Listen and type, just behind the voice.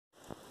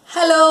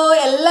Hello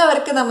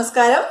എല്ലാവർക്കും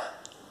നമസ്കാരം.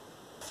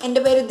 എൻ്റെ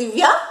പേര്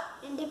ദിവ്യ.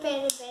 എൻ്റെ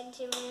പേര്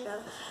ബെഞ്ചമിൻ.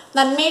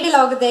 നന്മയുടെ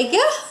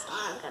ലോകത്തേക്ക്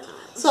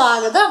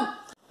സ്വാഗതം.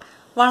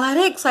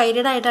 വളരെ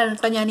എക്സൈറ്റഡ് ആയിട്ടാണ്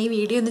കേട്ടോ ഞാൻ ഈ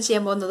വീഡിയോ ഒന്ന്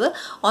ചെയ്യാൻ പോകുന്നത്.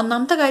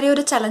 ഒന്നാമത്തെ കാര്യം,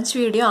 ഒരു ചലഞ്ച്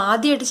വീഡിയോ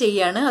ആദ്യമായിട്ട്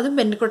ചെയ്യുകയാണ്, അതും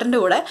ബെന്നിക്കുട്ടൻ്റെ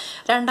കൂടെ.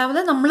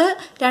 രണ്ടാമത് നമ്മൾ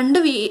രണ്ട്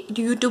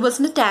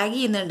യൂട്യൂബേഴ്സിനെ ടാഗ്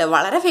ചെയ്യുന്നുണ്ട്.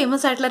 വളരെ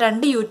ഫേമസ് ആയിട്ടുള്ള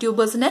രണ്ട്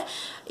യൂട്യൂബേഴ്സിനെ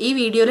ഈ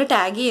വീഡിയോയിൽ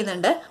ടാഗ്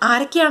ചെയ്യുന്നുണ്ട്.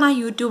 ആരൊക്കെയാണ് ആ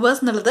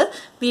യൂട്യൂബേഴ്സ് എന്നുള്ളത്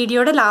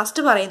വീഡിയോയുടെ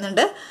ലാസ്റ്റ്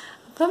പറയുന്നുണ്ട്.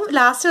 അപ്പം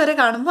ലാസ്റ്റ് വരെ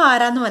കാണുമ്പോൾ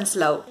ആരാന്ന്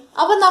മനസ്സിലാവും.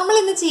 അപ്പൊ നമ്മൾ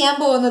ഇന്ന് ചെയ്യാൻ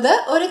പോകുന്നത്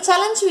ഒരു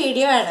ചലഞ്ച്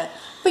വീഡിയോ ആണ്.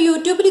 ഇപ്പൊ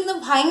യൂട്യൂബിൽ ഇന്ന്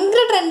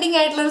ഭയങ്കര ട്രെൻഡിങ്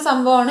ആയിട്ടുള്ള ഒരു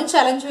സംഭവമാണ്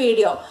ചലഞ്ച്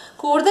വീഡിയോ.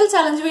 കൂടുതൽ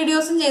ചലഞ്ച്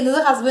വീഡിയോസും ചെയ്യുന്നത്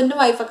ഹസ്ബൻഡും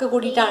വൈഫൊക്കെ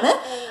കൂടിയിട്ടാണ്.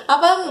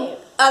 അപ്പം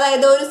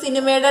അതായത് ഒരു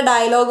സിനിമയുടെ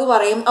ഡയലോഗ്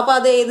പറയും, അപ്പൊ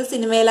അത് ഏത്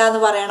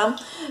സിനിമയിലാന്ന് പറയണം.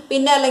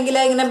 പിന്നെ അല്ലെങ്കിൽ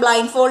ഇങ്ങനെ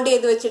ബ്ലൈൻഡ് ഫോൾഡ്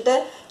ചെയ്ത് വെച്ചിട്ട്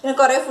ഇങ്ങനെ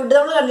കുറെ ഫുഡ്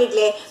നമ്മൾ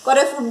കണ്ടിട്ടില്ലേ,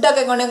 കുറെ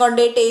ഫുഡൊക്കെ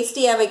കൊണ്ടുപോയി ടേസ്റ്റ്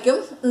ചെയ്യാൻ വെക്കും.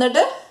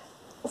 എന്നിട്ട്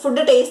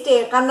ഫുഡ്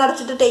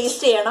കണ്ണടച്ചിട്ട്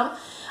ടേസ്റ്റ് ചെയ്യണം.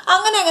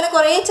 അങ്ങനെ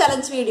കുറെ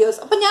ചലഞ്ച് വീഡിയോസ്.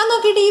 അപ്പൊ ഞാൻ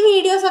നോക്കിയിട്ട് ഈ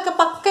വീഡിയോസ് ഒക്കെ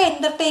പക്ക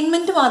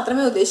എന്റർടൈൻമെന്റ്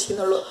മാത്രമേ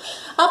ഉദ്ദേശിക്കുന്നുള്ളൂ.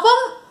 അപ്പം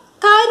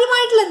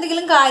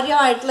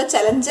കാര്യമായിട്ടുള്ള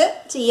ചലഞ്ച്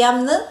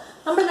ചെയ്യാമെന്ന്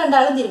നമ്മൾ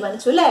രണ്ടാളും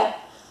തീരുമാനിച്ചു അല്ലേ.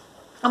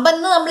 അപ്പൊ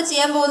ഇന്ന് നമ്മൾ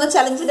ചെയ്യാൻ പോകുന്ന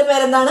ചലഞ്ചിന്റെ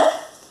പേരെന്താണ്?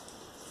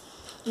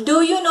 ഡു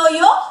യു നോ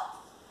യോ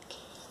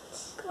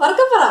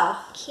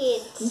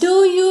ഡു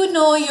യു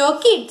നോ യോ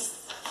കിഡ്സ്.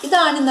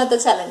 ഇതാണ് ഇന്നത്തെ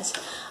ചലഞ്ച്.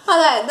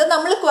 അതായത്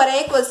നമ്മൾ കുറെ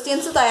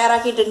ക്വസ്റ്റ്യൻസ്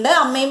തയ്യാറാക്കിയിട്ടുണ്ട്.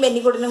 അമ്മയും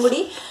ബെന്നിക്കുട്ടനും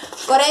കൂടി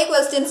കുറെ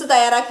ക്വസ്റ്റ്യൻസ്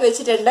തയ്യാറാക്കി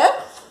വെച്ചിട്ടുണ്ട്.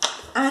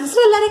 ആൻസർ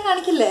എല്ലാവരെയും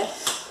കാണിക്കില്ലേ?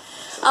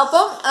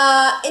 അപ്പം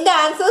എൻ്റെ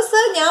ആൻസേഴ്സ്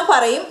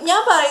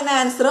ഞാൻ പറയുന്ന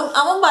ആൻസറും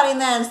അവൻ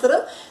പറയുന്ന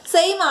ആൻസറും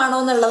സെയിം ആണോ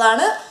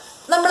എന്നുള്ളതാണ്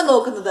നമ്മൾ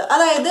നോക്കുന്നത്.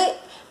 അതായത്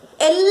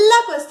എല്ലാ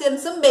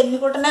ക്വസ്റ്റ്യൻസും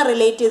ബെന്നിക്കുട്ടനെ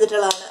റിലേറ്റ്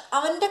ചെയ്തിട്ടുള്ളതാണ്.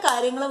 അവൻ്റെ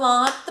കാര്യങ്ങൾ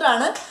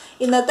മാത്രമാണ്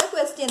ഇന്നത്തെ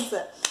ക്വസ്റ്റ്യൻസ്.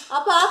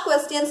 അപ്പോൾ ആ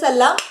ക്വസ്റ്റ്യൻസ്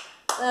എല്ലാം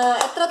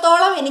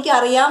എത്രത്തോളം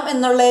എനിക്കറിയാം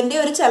എന്നുള്ളതിൻ്റെ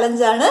ഒരു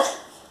ചലഞ്ചാണ്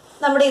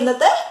നമ്മുടെ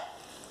ഇന്നത്തെ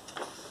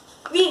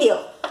വീഡിയോ.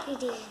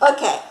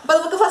 ഓക്കെ, അപ്പോൾ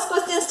നമുക്ക് ഫസ്റ്റ്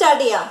ക്വസ്റ്റ്യൻ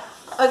സ്റ്റാർട്ട് ചെയ്യാം.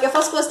 ഓക്കെ,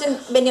 ഫസ്റ്റ് ക്വസ്റ്റ്യൻ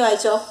ബെന്നി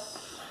വായിച്ചോ.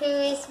 Who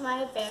is my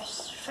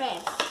best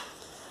friend?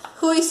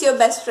 Who is your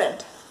best friend?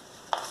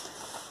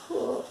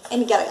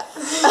 എനിക്കറിയാം,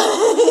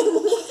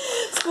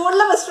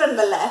 സ്കൂളിലെ ബെസ്റ്റ്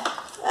ഫ്രണ്ട് അല്ലേ.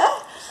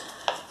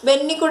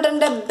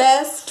 ബെന്നിക്കുട്ടൻ്റെ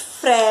ബെസ്റ്റ്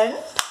ഫ്രണ്ട്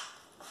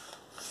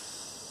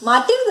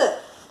മാറ്റരുത്.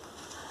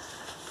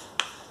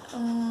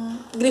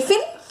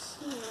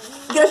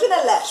 ഗ്രിഫിൻ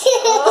അല്ലേ?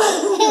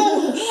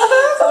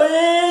 ഫുൾ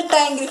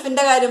ടൈം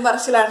ഗ്രിഫിന്റെ കാര്യം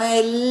പറച്ചിലാണ്.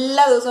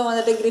 എല്ലാ ദിവസവും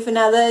വന്നിട്ട് ഗ്രിഫിൻ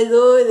അത്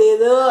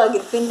ഇതോ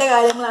ഗ്രിഫിന്റെ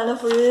കാര്യങ്ങളാണ്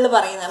ഫുള്ള്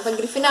പറയുന്നത്. അപ്പൊ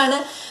ഗ്രിഫിനാണ്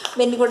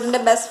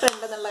ബെന്നിക്കുട്ടന്റെ ബെസ്റ്റ്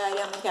ഫ്രണ്ട് എന്നുള്ള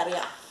കാര്യം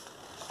നമുക്കറിയാം.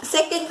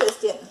 Second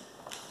question,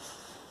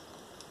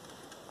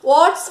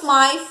 watts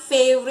my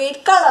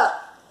favourite colour?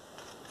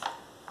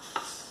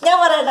 ഞാൻ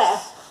പറയട്ടെ,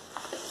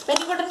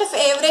 ബെന്നിക്കുട്ടന്റെ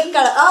favourite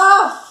colour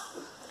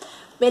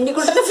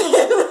ബെന്നിക്കുട്ടന്റെ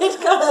favourite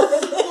colour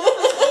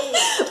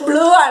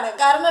blue ആണ്.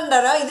 കാരണം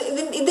ഉണ്ടല്ലോ,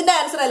 ഇതിന്റെ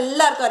ആൻസർ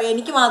എല്ലാവർക്കും അറിയാം,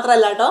 എനിക്ക്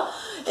മാത്രമല്ല കേട്ടോ,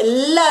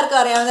 എല്ലാവർക്കും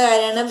അറിയാവുന്ന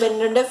കാര്യമാണ്.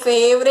 ബെന്നിന്റെ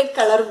ഫേവറേറ്റ്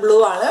കളർ ബ്ലൂ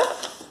ആണ്.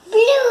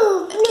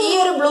 ഈ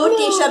ഒരു ബ്ലൂ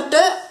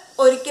ടീഷർട്ട്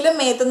ഒരിക്കലും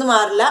മേത്തുനിന്ന്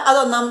മാറില്ല. അത്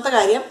ഒന്നാമത്തെ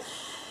കാര്യം.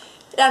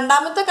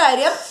 രണ്ടാമത്തെ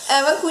കാര്യം,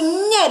 അവൻ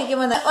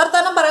കുഞ്ഞായിരിക്കുമ്പോൾ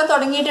വർത്തമാനം പറയാൻ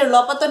തുടങ്ങിയിട്ടേ ഉള്ളൂ.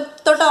 അപ്പൊ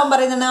തൊട്ട് അവൻ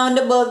പറയുന്നുണ്ട്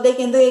അവന്റെ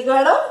ബർത്ത്ഡേക്ക് എന്ത് കേക്ക്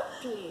വേണം,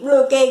 ബ്ലൂ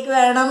കേക്ക്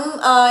വേണം,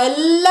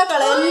 എല്ലാം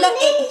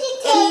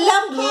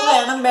ബ്ലൂ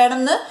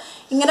വേണമെന്ന്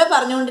ഇങ്ങനെ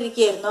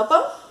പറഞ്ഞുകൊണ്ടിരിക്കുകയായിരുന്നു.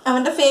 അപ്പം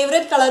അവന്റെ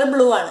ഫേവറേറ്റ് കളർ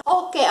ബ്ലൂ ആണ്.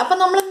 ഓക്കെ, അപ്പൊ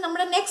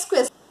നമ്മുടെ next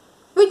question,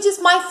 which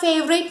is my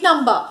favourite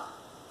number?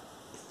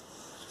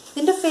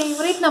 നിന്റെ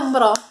ഫേവറേറ്റ്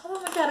നമ്പറോ? അത്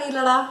നമുക്ക്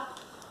അറിയില്ലടാ.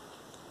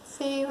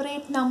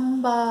 Favourite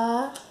number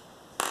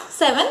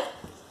 7?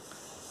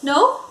 നോ.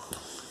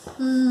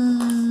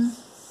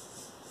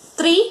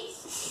 3?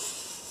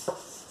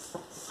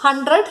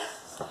 100?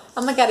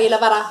 അമ്മക്കറിയില്ല,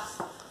 പറ.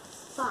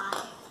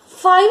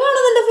 5 ആണ്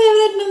നിന്റെ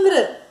ഫേവറേറ്റ് നമ്പർ.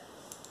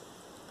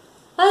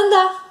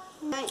 അതെന്താ?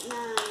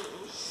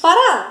 പറ.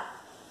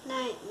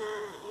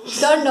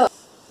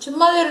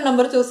 ചുമ്മാ ഒരു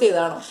നമ്പർ ചൂസ്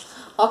ചെയ്താണോ?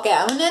 ഓക്കെ,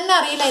 അവന് തന്നെ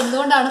അറിയില്ല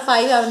എന്തുകൊണ്ടാണ്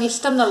 5 അവന്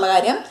ഇഷ്ടം എന്നുള്ള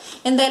കാര്യം.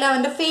 എന്തായാലും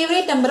അവന്റെ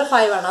ഫേവറേറ്റ് നമ്പർ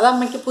 5 ആണ്. അത്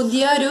അമ്മയ്ക്ക്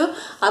പുതിയ ഒരു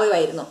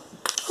അറിവായിരുന്നു.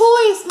 Who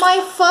is my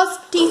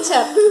first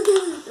teacher?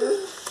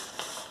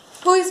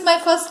 Who is my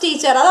first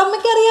teacher? അത്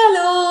അമ്മയ്ക്ക്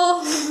അറിയാലോ.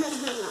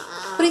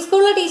 പ്രീ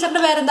സ്കൂളിലെ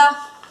ടീച്ചറിന്റെ പേരെന്താ?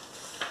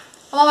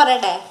 അമ്മ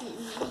പറയട്ടെ.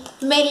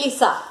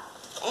 മെലിസ.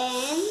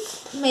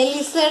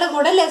 മെലിസയുടെ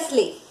കൂടെ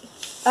ലെസ്ലി.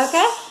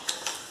 ഓക്കെ,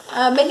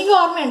 ബെന്നിക്ക്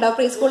ഓർമ്മയുണ്ടോ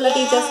പ്രീ സ്കൂളിലെ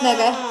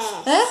ടീച്ചേഴ്സിനെയൊക്കെ?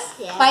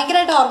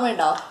 ഭയങ്കരമായിട്ട്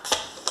ഓർമ്മയുണ്ടോ?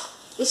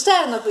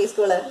 ഇഷ്ടമായിരുന്നോ പ്രീ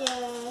സ്കൂള്?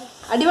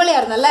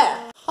 അടിപൊളിയായിരുന്നു അല്ലേ?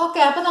 ഓക്കെ,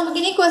 അപ്പൊ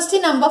നമുക്കിനി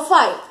question number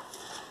 5.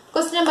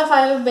 Question number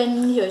 5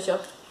 Benny ചോദിച്ചോ.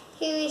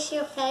 Who is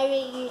your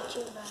favorite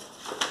YouTuber?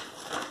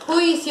 Who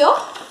is your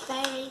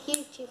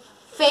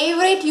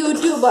favorite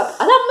YouTuber?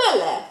 അത്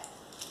അമ്മയല്ലേ?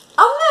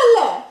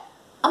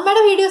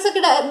 അമ്മയുടെ വീഡിയോസ്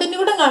ഒക്കെ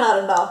ബെന്നിക്കുട്ടൻ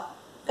കാണാറുണ്ട്.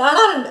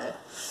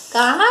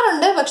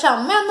 പക്ഷെ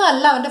അമ്മയൊന്നും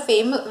അല്ല അവന്റെ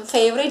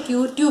ഫേവറേറ്റ്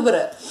യൂട്യൂബർ.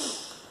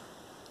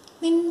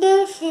 നിന്റെ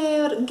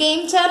ഗെയിം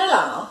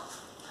ചാനലാണോ?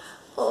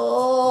 ഓ,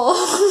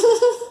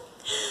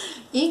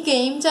 ഈ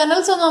ഗെയിം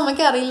ചാനൽസ് ഒന്നും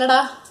അമ്മയ്ക്ക്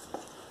അറിയില്ലടാ.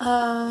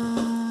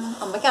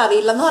 അമ്മയ്ക്ക്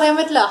അറിയില്ലെന്ന് പറയാൻ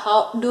പറ്റില്ല. How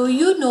do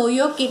you know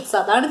your kids?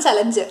 അതാണ്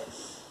challenge.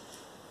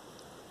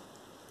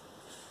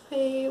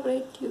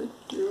 Favourite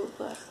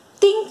YouTuber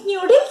think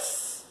noodles.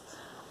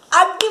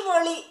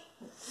 അടിപൊളി.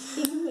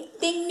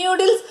 തിങ്ക്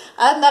ന്യൂഡിൽസ്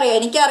അതെന്താ അറിയാം,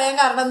 എനിക്കറിയാൻ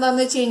കാരണം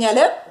എന്താണെന്ന് വെച്ച് കഴിഞ്ഞാൽ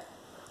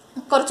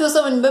കുറച്ച്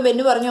ദിവസം മുൻപ്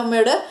ബെന്നു പറഞ്ഞു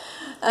അമ്മയോട്,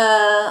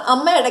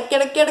 അമ്മ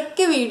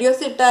ഇടയ്ക്കിടയ്ക്ക്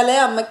വീഡിയോസ് ഇട്ടാലേ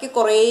അമ്മയ്ക്ക്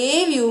കുറേ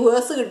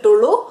വ്യൂവേഴ്സ്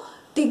കിട്ടുള്ളൂ.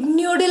 തിങ്ക്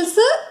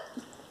ന്യൂഡിൽസ്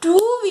 2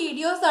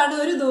 വീഡിയോസ് ആണ്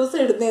ഒരു ദിവസം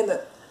ഇടുന്നതെന്ന്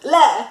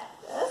അല്ലേ?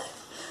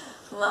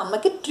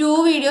 അമ്മയ്ക്ക് 2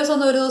 വീഡിയോസ്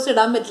ഒന്നും ഒരു ദിവസം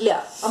ഇടാൻ പറ്റില്ല.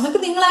 അമ്മയ്ക്ക്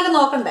നിങ്ങളായിട്ട്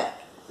നോക്കണ്ടേ?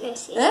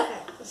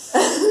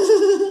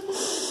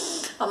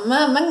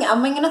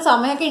 അമ്മ ഇങ്ങനെ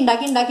സമയമൊക്കെ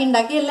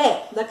ഉണ്ടാക്കിയല്ലേ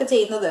ഇതൊക്കെ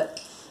ചെയ്യുന്നത്.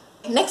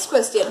 നെക്സ്റ്റ്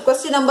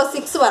ക്വസ്റ്റ്യൻ നമ്പർ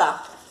 6 പറ.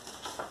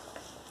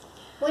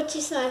 Which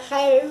is my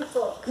favorite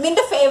book?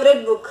 നിന്റെ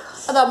ഫേവറേറ്റ് ബുക്ക്?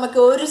 അത് അമ്മയ്ക്ക്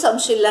ഒരു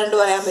സംശയം ഇല്ലാണ്ട്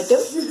പറയാൻ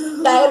പറ്റും.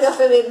 Diary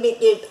of A wimpy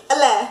kid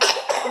അല്ലേ?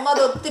 അമ്മ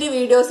അത് ഒത്തിരി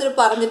വീഡിയോസിൽ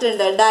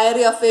പറഞ്ഞിട്ടുണ്ട്.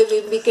 Diary of A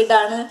wimpy kid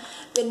ആണ്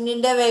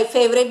പെന്നിന്റെ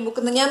ഫേവറേറ്റ്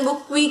ബുക്ക്. ഞാൻ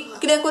ബുക്ക്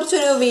വീക്കിനെ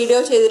കുറിച്ചൊരു വീഡിയോ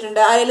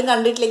ചെയ്തിട്ടുണ്ട്. ആരെങ്കിലും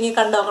കണ്ടിട്ടില്ലെങ്കിൽ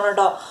കണ്ടോക്കണം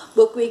കേട്ടോ.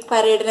 ബുക്ക് വീക്ക്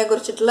പരേഡിനെ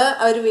കുറിച്ചിട്ടുള്ള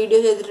ഒരു വീഡിയോ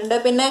ചെയ്തിട്ടുണ്ട്.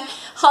 പിന്നെ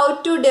how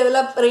to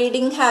develop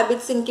reading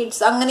habits in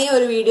kids അങ്ങനെ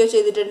ഒരു വീഡിയോ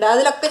ചെയ്തിട്ടുണ്ട്.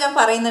 അതിലൊക്കെ ഞാൻ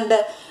പറയുന്നുണ്ട്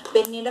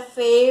ബെന്നിയുടെ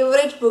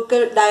favourite book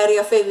diary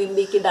of A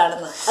wimpy kid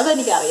ആണെന്ന്.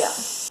 അതെനിക്കറിയാം.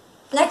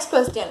 Next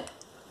question.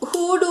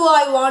 Who do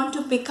I want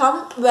to become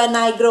when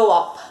I grow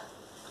up?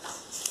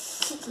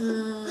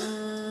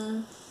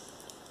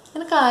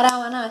 എനിക്ക്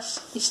ആരാവാനാ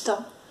ഇഷ്ടം?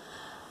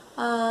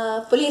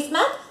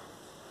 പോലീസ്മാൻ?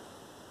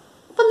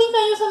 അപ്പൊ നീ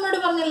കഴിഞ്ഞ ദിവസം എന്നോട്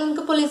പറഞ്ഞില്ല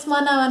നിനക്ക്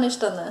പോലീസ്മാൻ ആവാൻ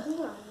ഇഷ്ടമെന്ന്.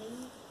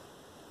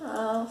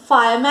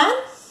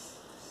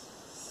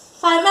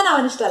 ഫയർമാൻ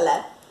ആവാൻ ഇഷ്ടല്ലേ?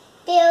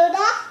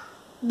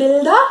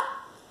 ബിൽഡർ?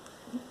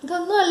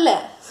 ഇതൊന്നും അല്ലേ?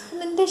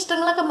 നിന്റെ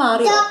ഇഷ്ടങ്ങളൊക്കെ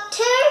മാറിയോ?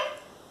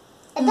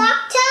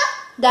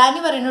 ഡാനി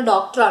പറയുന്നു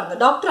ഡോക്ടറാണെന്ന്.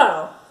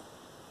 ഡോക്ടറാണോ?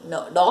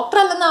 ഡോക്ടർ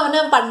അല്ലെന്ന് അവന്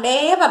പണ്ടേ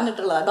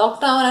പറഞ്ഞിട്ടുള്ളതാ.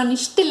 ഡോക്ടർ അവൻ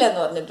ഇഷ്ടമില്ല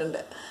എന്ന്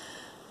പറഞ്ഞിട്ടുണ്ട്.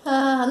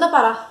 എന്നാ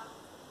പറ,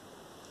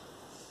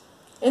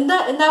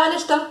 എന്താവാൻ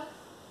ഇഷ്ടം?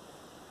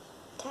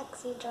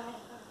 ടാക്സി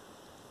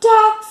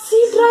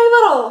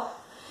ഡ്രൈവറോ?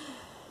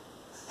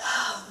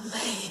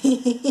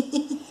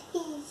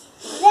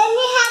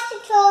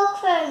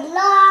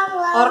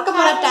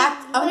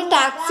 അവന്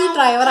ടാക്സി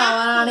ഡ്രൈവർ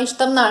ആവാനാണ്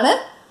ഇഷ്ടം എന്നാണ്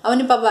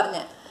അവനിപ്പ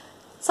പറഞ്ഞത്.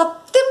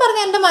 സത്യം പറഞ്ഞ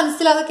എന്റെ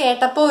മനസ്സിൽ അത്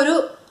കേട്ടപ്പോ ഒരു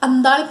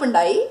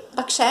അന്താളിപ്പുണ്ടായി.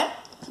 പക്ഷെ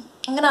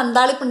അങ്ങനെ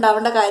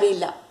അന്താളിപ്പുണ്ടാവേണ്ട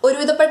കാര്യമില്ല.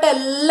 ഒരുവിധപ്പെട്ട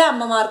എല്ലാ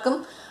അമ്മമാർക്കും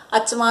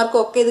അച്ഛന്മാർക്കും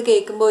ഒക്കെ ഇത്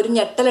കേൾക്കുമ്പോൾ ഒരു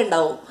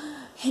ഞെട്ടലുണ്ടാവും.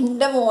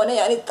 എൻ്റെ മോനെ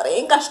ഞാൻ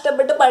ഇത്രയും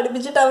കഷ്ടപ്പെട്ട്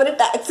പഠിപ്പിച്ചിട്ട് അവന്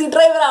ടാക്സി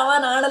ഡ്രൈവർ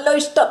ആവാനാണല്ലോ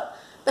ഇഷ്ടം.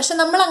 പക്ഷെ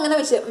നമ്മൾ അങ്ങനെ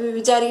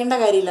വിചാരിക്കേണ്ട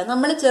കാര്യമില്ല.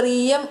 നമ്മൾ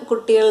ചെറിയ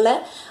കുട്ടികളുടെ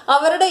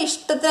അവരുടെ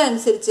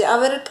ഇഷ്ടത്തിനനുസരിച്ച്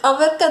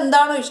അവർക്ക്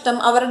എന്താണോ ഇഷ്ടം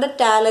അവരുടെ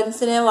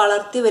ടാലൻസിനെ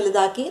വളർത്തി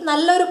വലുതാക്കി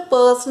നല്ലൊരു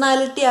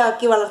പേഴ്സണാലിറ്റി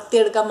ആക്കി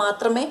വളർത്തിയെടുക്കാൻ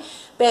മാത്രമേ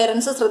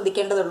പേരൻസ്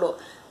ശ്രദ്ധിക്കേണ്ടതുള്ളൂ.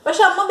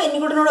 പക്ഷെ അമ്മ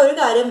ബെന്നിക്കുട്ടനോട് ഒരു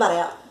കാര്യം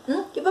പറയാം.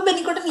 ഇപ്പൊ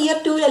ബെന്നിക്കുട്ടൻ ഇയർ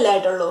 2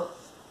 ആയിട്ടുള്ളൂ.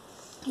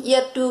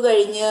 ഇയർ 2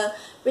 കഴിഞ്ഞ്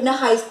പിന്നെ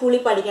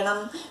ഹൈസ്കൂളിൽ പഠിക്കണം,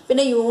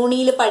 പിന്നെ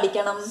യൂണിയിൽ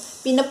പഠിക്കണം,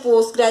 പിന്നെ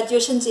പോസ്റ്റ്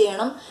ഗ്രാജുവേഷൻ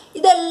ചെയ്യണം.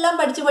 ഇതെല്ലാം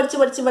പഠിച്ച്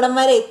ഇവിടം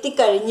വരെ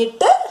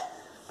എത്തിക്കഴിഞ്ഞിട്ട്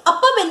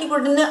അപ്പം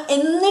ബെന്നിക്കുട്ടന്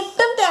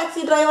എന്നിട്ടും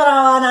ടാക്സി ഡ്രൈവർ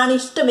ആവാനാണ്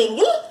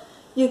ഇഷ്ടമെങ്കിൽ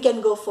you can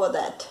go for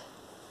that.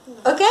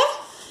 Okay?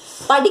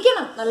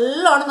 പഠിക്കണം,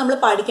 നല്ലോണം നമ്മൾ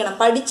പഠിക്കണം.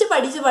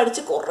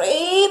 പഠിച്ച് കുറേ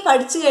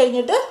പഠിച്ചു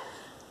കഴിഞ്ഞിട്ട്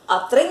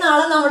അത്രയും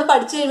നാളെ നമ്മൾ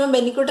പഠിച്ചു കഴിയുമ്പോൾ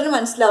ബെന്നിക്കുട്ടന്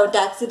മനസ്സിലാവും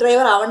ടാക്സി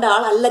ഡ്രൈവർ ആവേണ്ട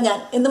ആളല്ല ഞാൻ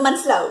എന്ന്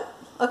മനസ്സിലാവും.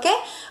 ഓക്കെ?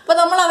 അപ്പൊ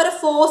നമ്മൾ അവരെ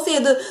ഫോഴ്സ്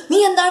ചെയ്ത് നീ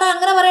എന്താടാ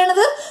അങ്ങനെ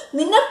പറയണത്,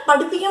 നിന്നെ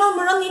പഠിപ്പിക്കണം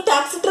മുഴുവൻ നീ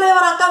ടാക്സി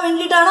ഡ്രൈവർ ആക്കാൻ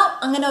വേണ്ടിയിട്ടാണോ,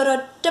 അങ്ങനെ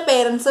ഒരൊറ്റ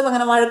പേരൻസും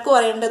അങ്ങനെ വഴക്ക്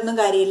പറയേണ്ടതൊന്നും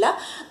കാര്യമില്ല.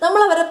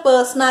 നമ്മൾ അവരെ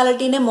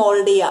പേഴ്സണാലിറ്റീനെ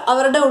മോൾഡ് ചെയ്യുക,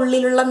 അവരുടെ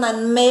ഉള്ളിലുള്ള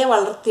നന്മയെ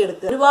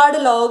വളർത്തിയെടുക്കുക. ഒരുപാട്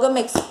ലോകം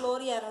എക്സ്പ്ലോർ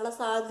ചെയ്യാനുള്ള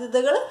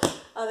സാധ്യതകൾ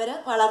അവരെ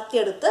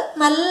വളർത്തിയെടുത്ത്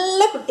നല്ല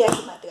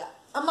കുട്ടിയാക്കി മാറ്റുക.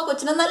 അമ്മ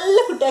കൊച്ചിനെ നല്ല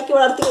കുട്ടിയാക്കി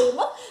വളർത്തി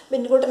കഴിയുമ്പോൾ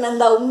ബെന്നിക്കുട്ടൻ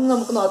എന്താവും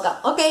നമുക്ക് നോക്കാം.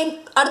 ഓക്കെ?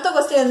 അടുത്ത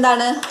ക്വസ്റ്റ്യൻ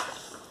എന്താണ്?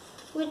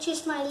 Which is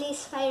my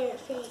least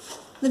favorite food?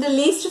 നിന്റെ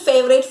ലീസ്റ്റ്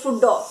ഫേവറേറ്റ്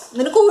ഫുഡോ?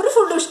 നിനക്ക് ഒരു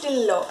ഫുഡും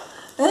ഇഷ്ടമില്ലല്ലോ.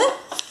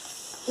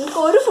 നിനക്ക്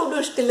ഒരു ഫുഡും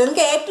ഇഷ്ടമില്ല.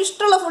 നിനക്ക് ഏറ്റവും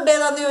ഇഷ്ടമുള്ള ഫുഡ്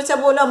ഏതാന്ന് ചോദിച്ചാൽ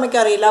പോലും അമ്മയ്ക്ക്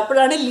അറിയില്ല.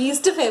 അപ്പോഴാണ്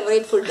least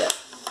favourite food.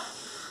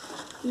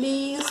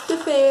 Least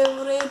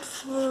favourite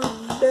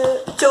food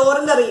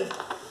ചോറും കറിയും.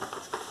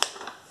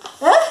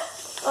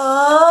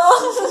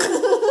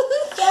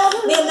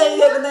 നീ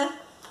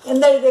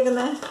എന്താ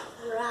എഴുതിയേക്കുന്നേ?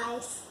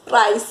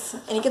 റൈസ്.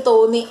 എനിക്ക്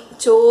തോന്നി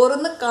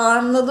ചോറിന്ന്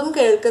കാണുന്നതും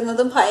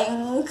കേൾക്കുന്നതും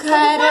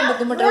ഭയങ്കര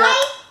ബുദ്ധിമുട്ടുള്ള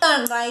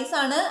റൈസ്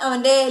ആണ്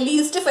അവന്റെ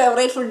ലീസ്റ്റ്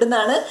ഫേവറേറ്റ് ഫുഡ്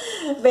എന്നാണ്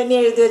ബെന്നി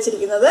എഴുതി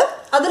വെച്ചിരിക്കുന്നത്.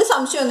 അതൊരു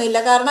സംശയമൊന്നുമില്ല.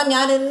 കാരണം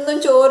ഞാൻ എന്നും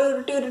ചോറ്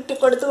ഉരുട്ടി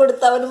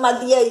കൊടുത്ത് അവന്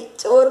മതിയായി,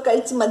 ചോറ്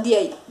കഴിച്ച്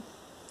മതിയായി.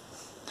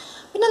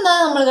 പിന്നെന്താ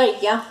നമ്മൾ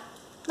കഴിക്കുക?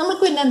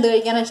 നമ്മൾക്ക് പിന്നെ എന്ത്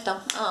കഴിക്കാനാണ് ഇഷ്ടം?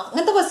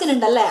 അങ്ങനത്തെ ക്വസ്റ്റ്യൻ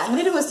ഉണ്ടല്ലേ? അങ്ങനെ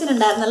ഒരു ക്വസ്റ്റ്യൻ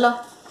ഉണ്ടായിരുന്നല്ലോ.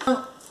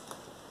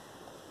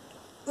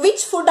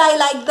 Which food I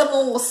like the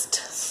most?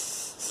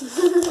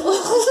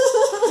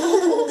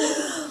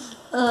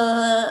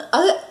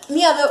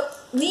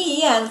 നീ ഈ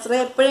ആൻസർ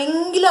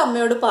എപ്പോഴെങ്കിലും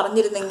അമ്മയോട്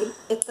പറഞ്ഞിരുന്നെങ്കിൽ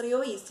എത്രയോ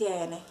ഈസി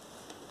ആയേനെ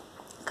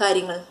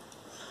കാര്യങ്ങൾ.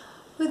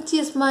 Which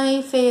is my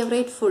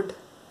favourite food?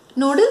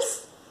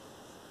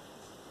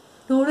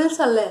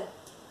 Noodles അല്ലേ?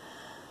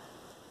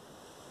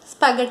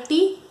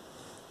 സ്പഗട്ടി?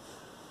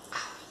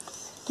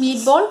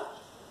 Meet ball?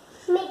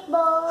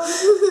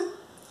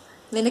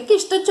 നിനക്ക്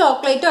ഇഷ്ടം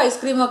ചോക്ലേറ്റോ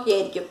ഐസ്ക്രീമോ ഒക്കെ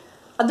ആയിരിക്കും.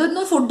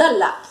 അതൊന്നും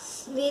ഫുഡല്ല.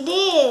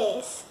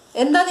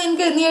 എന്താ നീ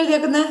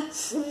എഴുതിയേക്കുന്നത്? I'm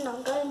not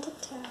going to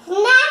tell.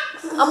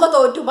 Next. അമ്മ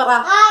തോറ്റു പറ.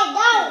 I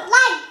don't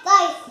like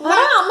this.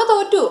 അമ്മ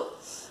തോറ്റു.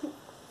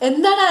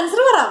 എന്താണ് ആൻസർ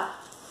പറ?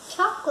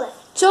 Chocolate.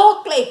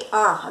 ചോക്ലേറ്റ്.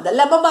 ആ അതല്ല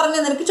അപ്പൊ പറഞ്ഞ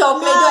നിനക്ക്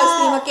ചോക്ലേറ്റും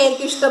ഐസ്ക്രീം ഒക്കെ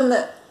ആയിരിക്കും ഇഷ്ടം.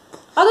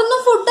 അതൊന്നും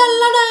ഫുഡ്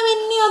അല്ലടാ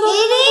മിന്നി.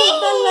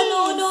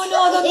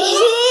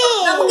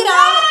 നമുക്ക്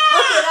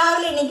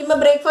രാവിലെ എണീക്കുമ്പോ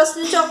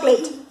ബ്രേക്ക്ഫാസ്റ്റിന്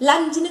ചോക്ലേറ്റ്,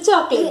 ലഞ്ചിന്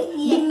ചോക്ലേറ്റ്,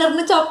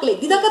 ഡിന്നറിന്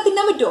ചോക്ലേറ്റ്, ഇതൊക്കെ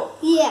തിന്നാൻ പറ്റുമോ?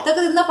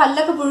 ഇതൊക്കെ തിന്നാ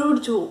പല്ലൊക്കെ പുഴു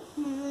പിടിച്ചു പോകും.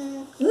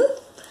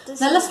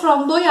 നല്ല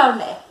സ്ട്രോങ് ബോയ്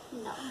ആവണ്ടേ?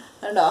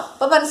 ഉണ്ടോ?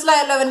 അപ്പൊ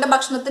മനസ്സിലായല്ലോ അവന്റെ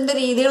ഭക്ഷണത്തിന്റെ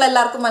രീതികൾ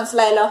എല്ലാവർക്കും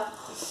മനസ്സിലായല്ലോ.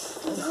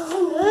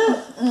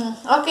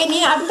 ഓക്കെ, ഇനി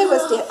അടുത്ത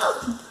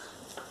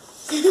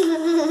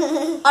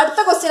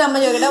ക്വസ്റ്റ്യൻ അമ്മ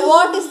ചോദിക്കട്ടെ.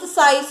 What is the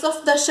size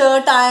of the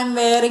shirt I M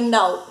wearing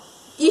now?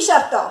 ഈ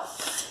ഷർട്ടോ?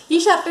 ഈ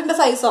ഷർട്ടിന്റെ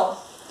സൈസോ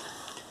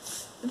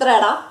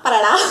എത്രയാടാ?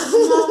 പറയടാ.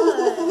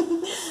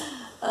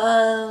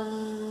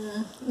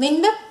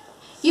 നിന്റെ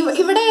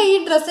ഇവിടെ ഈ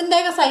ഡ്രസ്സിന്റെ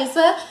ഒക്കെ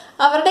സൈസ്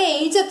അവരുടെ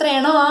ഏജ്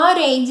എത്രയാണോ ആ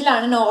ഒരു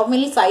ഏജിലാണ്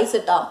നോർമലി സൈസ്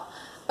ഇട്ടോ.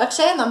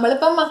 പക്ഷെ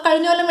നമ്മളിപ്പം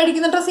കഴിഞ്ഞ കൊല്ലം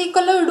മേടിക്കുന്ന ഡ്രസ്സ് ഈ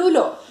കൊല്ലം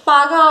ഇടൂലോ.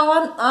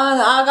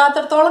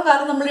 ആകാത്തടത്തോളം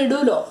കാലം നമ്മൾ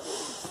ഇടൂലോ.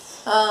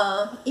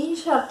 ഈ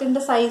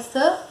ഷർട്ടിന്റെ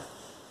സൈസ്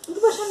ഇത്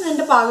പക്ഷെ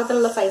നിന്റെ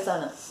പാകത്തിലുള്ള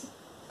സൈസാണ്.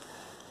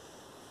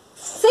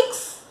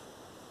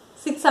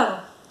 6 ആണോ?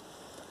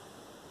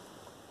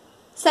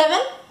 7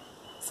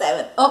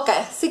 ഓക്കെ.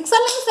 6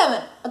 അല്ലെങ്കിൽ 7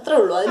 അത്രേ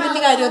ഉള്ളൂ. അതിന്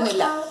വലിയ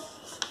കാര്യമൊന്നുമില്ല.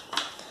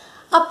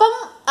 അപ്പം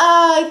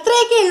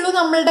ഇത്രയൊക്കെ ഉള്ളൂ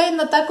നമ്മളുടെ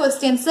ഇന്നത്തെ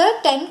ക്വസ്റ്റ്യൻസ്.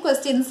 10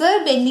 ക്വസ്റ്റ്യൻസ്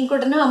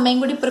ബെന്നിക്കുട്ടനും അമ്മയും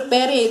കൂടി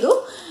പ്രിപ്പയർ ചെയ്തു.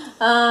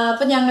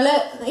 അപ്പൊ ഞങ്ങള്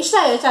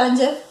ഇഷ്ടമായോ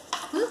ചലഞ്ച്?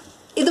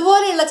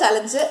 ഇതുപോലെയുള്ള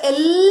ചലഞ്ച്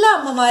എല്ലാ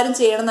അമ്മമാരും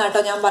ചെയ്യണം എന്നാട്ടോ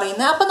ഞാൻ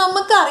പറയുന്നത്. അപ്പൊ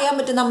നമുക്ക് അറിയാൻ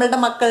പറ്റും നമ്മളുടെ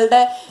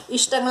മക്കളുടെ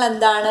ഇഷ്ടങ്ങൾ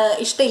എന്താണ്,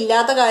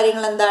 ഇഷ്ടമില്ലാത്ത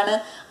കാര്യങ്ങൾ എന്താണ്,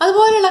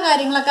 അതുപോലെയുള്ള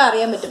കാര്യങ്ങളൊക്കെ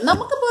അറിയാൻ പറ്റും.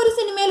 നമുക്കിപ്പോ ഒരു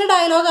സിനിമയിലെ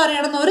ഡയലോഗ്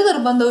അറിയണമെന്ന് ഒരു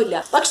നിർബന്ധവും ഇല്ല.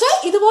 പക്ഷെ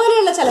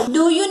ഇതുപോലെയുള്ള challenge,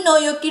 do you know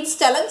your kids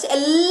challenge,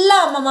 എല്ലാ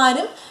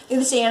അമ്മമാരും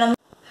ഇത് ചെയ്യണം.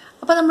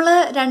 അപ്പൊ നമ്മള്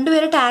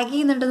രണ്ടുപേരെ ടാഗ്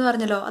ചെയ്യുന്നുണ്ടെന്ന്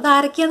പറഞ്ഞല്ലോ. അത്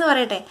ആരൊക്കെയാന്ന്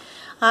പറയട്ടെ.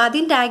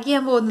 ആദ്യം ടാഗ്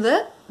ചെയ്യാൻ പോകുന്നത്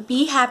ബി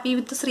ഹാപ്പി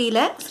വിത്ത്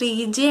ശ്രീയിലെ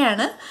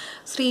ശ്രീജയാണ്.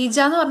 ശ്രീജ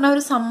എന്ന് പറഞ്ഞ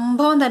ഒരു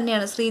സംഭവം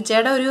തന്നെയാണ്.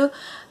 ശ്രീജയുടെ ഒരു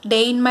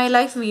day in my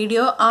life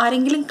video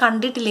ആരെങ്കിലും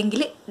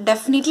കണ്ടിട്ടില്ലെങ്കിൽ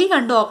ഡെഫിനറ്റ്ലി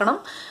കണ്ടു നോക്കണം.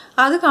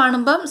 അത്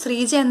കാണുമ്പം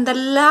ശ്രീജ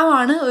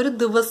എന്തെല്ലാമാണ് ഒരു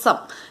ദിവസം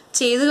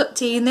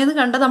ചെയ്യുന്നതെന്ന്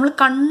കണ്ടാൽ നമ്മൾ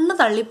കണ്ണ്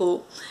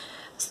തള്ളിപ്പോവും.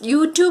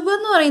 യൂട്യൂബ്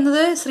എന്ന്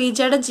പറയുന്നത്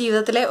ശ്രീജയുടെ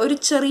ജീവിതത്തിലെ ഒരു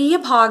ചെറിയ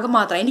ഭാഗം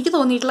മാത്രമാണ്. എനിക്ക്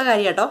തോന്നിയിട്ടുള്ള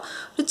കാര്യം കേട്ടോ.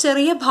 ഒരു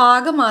ചെറിയ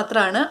ഭാഗം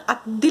മാത്രമാണ്.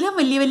 അതിലും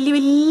വലിയ വലിയ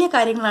വലിയ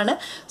കാര്യങ്ങളാണ്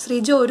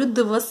ശ്രീജ ഒരു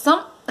ദിവസം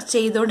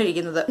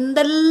ചെയ്തുകൊണ്ടിരിക്കുന്നത്.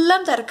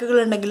 എന്തെല്ലാം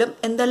തിരക്കുകളുണ്ടെങ്കിലും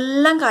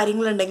എന്തെല്ലാം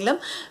കാര്യങ്ങളുണ്ടെങ്കിലും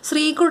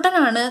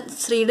ശ്രീകുട്ടനാണ്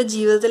ശ്രീയുടെ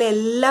ജീവിതത്തിലെ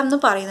എല്ലാം എന്ന്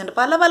പറയുന്നുണ്ട്.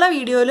 പല പല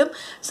വീഡിയോയിലും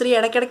ശ്രീ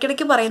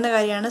ഇടയ്ക്കിടയ്ക്കിടയ്ക്ക് പറയുന്ന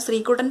കാര്യമാണ്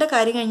ശ്രീകുട്ടൻ്റെ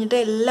കാര്യം കഴിഞ്ഞിട്ട്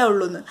എല്ലാം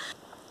ഉള്ളൂ എന്ന്.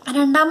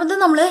 രണ്ടാമത്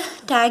നമ്മൾ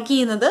ടാഗ്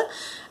ചെയ്യുന്നത്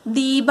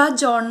ദീപ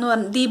ജോൺ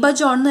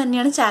എന്ന്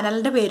തന്നെയാണ്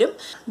ചാനലിൻ്റെ പേരും.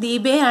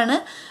 ദീപയാണ്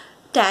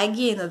ടാഗ്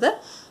ചെയ്യുന്നത്.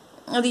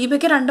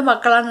 ദീപയ്ക്ക് 2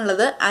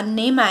 മക്കളാണുള്ളത്,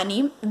 അന്നയും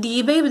ആനയും.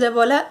 ദീപയും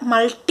ഇതേപോലെ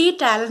മൾട്ടി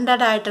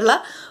ടാലൻറ്റഡ് ആയിട്ടുള്ള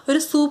ഒരു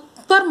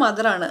സൂപ്പർ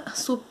മദറാണ്.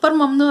 സൂപ്പർ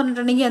മം എന്ന്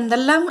പറഞ്ഞിട്ടുണ്ടെങ്കിൽ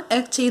എന്തെല്ലാം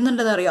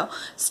ചെയ്യുന്നുണ്ടെന്ന് അറിയോ?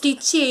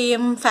 സ്റ്റിച്ച്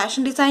ചെയ്യും,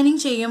 ഫാഷൻ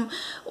ഡിസൈനിങ് ചെയ്യും,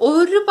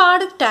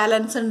 ഒരുപാട്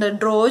ടാലൻസ് ഉണ്ട്.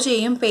 ഡ്രോ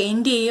ചെയ്യും,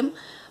 പെയിൻറ് ചെയ്യും.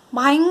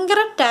 ഭയങ്കര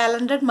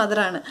ടാലൻറ്റഡ്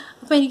മദറാണ്.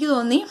 അപ്പോൾ എനിക്ക്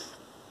തോന്നി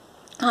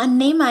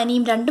അന്നയും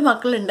ആനയും 2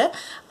 മക്കളുണ്ട്.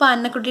 അപ്പോൾ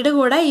അന്നക്കുട്ടിയുടെ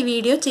കൂടെ ഈ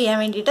വീഡിയോ ചെയ്യാൻ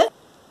വേണ്ടിയിട്ട്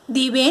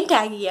ദീപയും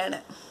ടാഗ് ചെയ്യാണ്.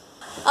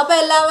 അപ്പോൾ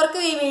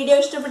എല്ലാവർക്കും ഈ വീഡിയോ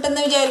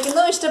ഇഷ്ടപ്പെട്ടെന്ന്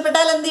വിചാരിക്കുന്നു.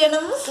 ഇഷ്ടപ്പെട്ടാൽ എന്ത്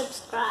ചെയ്യണം?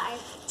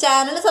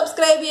 ചാനൽ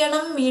സബ്സ്ക്രൈബ്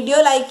ചെയ്യണം, വീഡിയോ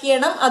ലൈക്ക്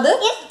ചെയ്യണം. അത്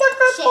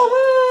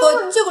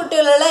കൊച്ചു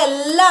കുട്ടികളുള്ള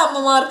എല്ലാ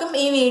അമ്മമാർക്കും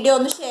ഈ വീഡിയോ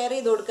ഒന്ന് ഷെയർ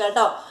ചെയ്ത് കൊടുക്കുക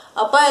കേട്ടോ.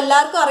 അപ്പോൾ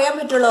എല്ലാവർക്കും അറിയാൻ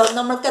പറ്റുള്ളൂ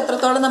നമ്മൾക്ക്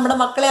എത്രത്തോളം നമ്മുടെ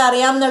മക്കളെ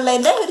അറിയാം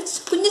എന്നുള്ളതിൻ്റെ ഒരു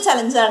കുഞ്ഞു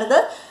ചലഞ്ചാണിത്.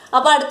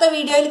 അപ്പോൾ അടുത്ത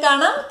വീഡിയോയിൽ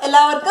കാണാം.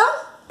 എല്ലാവർക്കും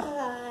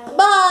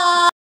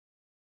ബൈ.